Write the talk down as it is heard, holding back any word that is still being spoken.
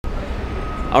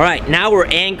All right, now we're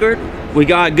anchored. We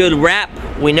got a good wrap.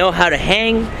 We know how to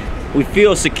hang. We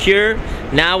feel secure.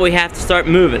 Now we have to start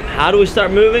moving. How do we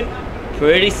start moving?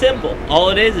 Pretty simple. All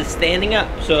it is standing up.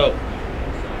 So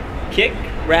kick,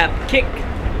 wrap, kick,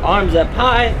 arms up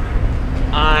high.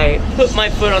 I put my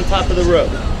foot on top of the rope.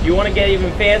 If you want to get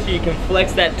even fancier, you can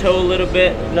flex that toe a little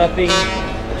bit. Nothing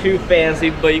too fancy,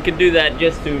 but you can do that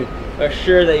just to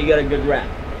assure that you got a good wrap.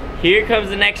 Here comes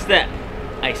the next step.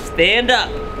 I stand up,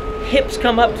 hips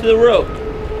come up to the rope.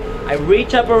 I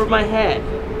reach up over my head.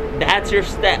 That's your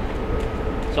step.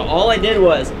 So all I did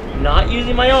was, not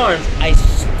using my arms, I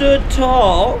stood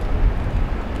tall.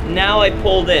 Now I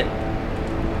pulled in.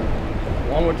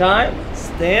 One more time.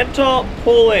 Stand tall,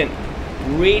 pull in.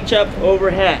 Reach up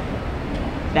overhead.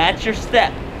 That's your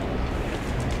step.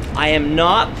 I am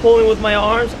not pulling with my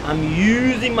arms. I'm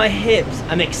using my hips.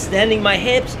 I'm extending my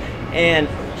hips and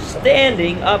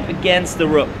standing up against the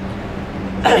rope.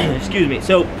 Excuse me.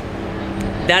 So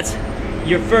that's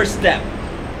your first step.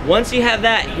 Once you have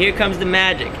that, here comes the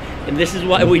magic. And this is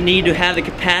why we need to have the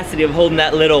capacity of holding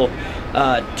that little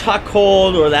tuck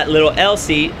hold or that little L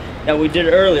seat that we did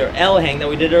earlier, L hang that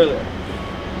we did earlier.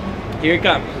 Here it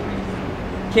comes.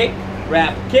 Kick,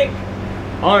 wrap, kick,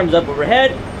 arms up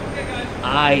overhead.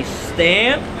 I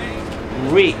stand,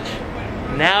 reach.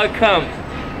 Now it comes.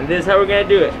 And this is how we're gonna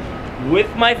do it.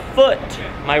 With my foot,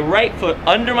 my right foot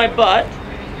under my butt,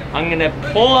 I'm gonna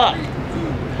pull up.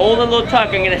 Hold a little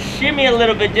tuck. I'm gonna shimmy a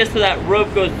little bit just so that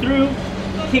rope goes through,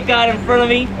 kick out in front of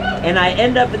me, and I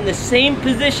end up in the same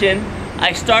position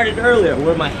I started earlier,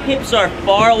 where my hips are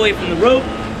far away from the rope,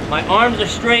 my arms are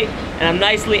straight, and I'm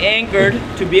nicely anchored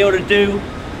to be able to do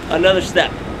another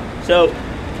step. So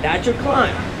that's your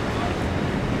climb.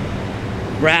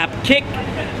 Wrap, kick,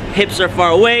 hips are far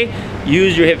away,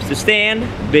 use your hips to stand,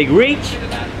 big reach.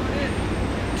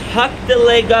 Tuck the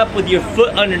leg up with your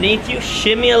foot underneath you,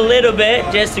 shimmy a little bit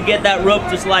just to get that rope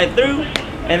to slide through,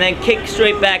 and then kick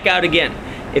straight back out again.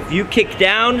 If you kick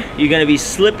down, you're gonna be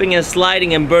slipping and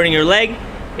sliding and burning your leg.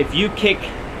 If you kick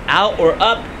out or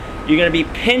up, you're gonna be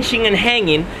pinching and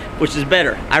hanging, which is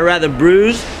better. I'd rather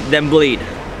bruise than bleed.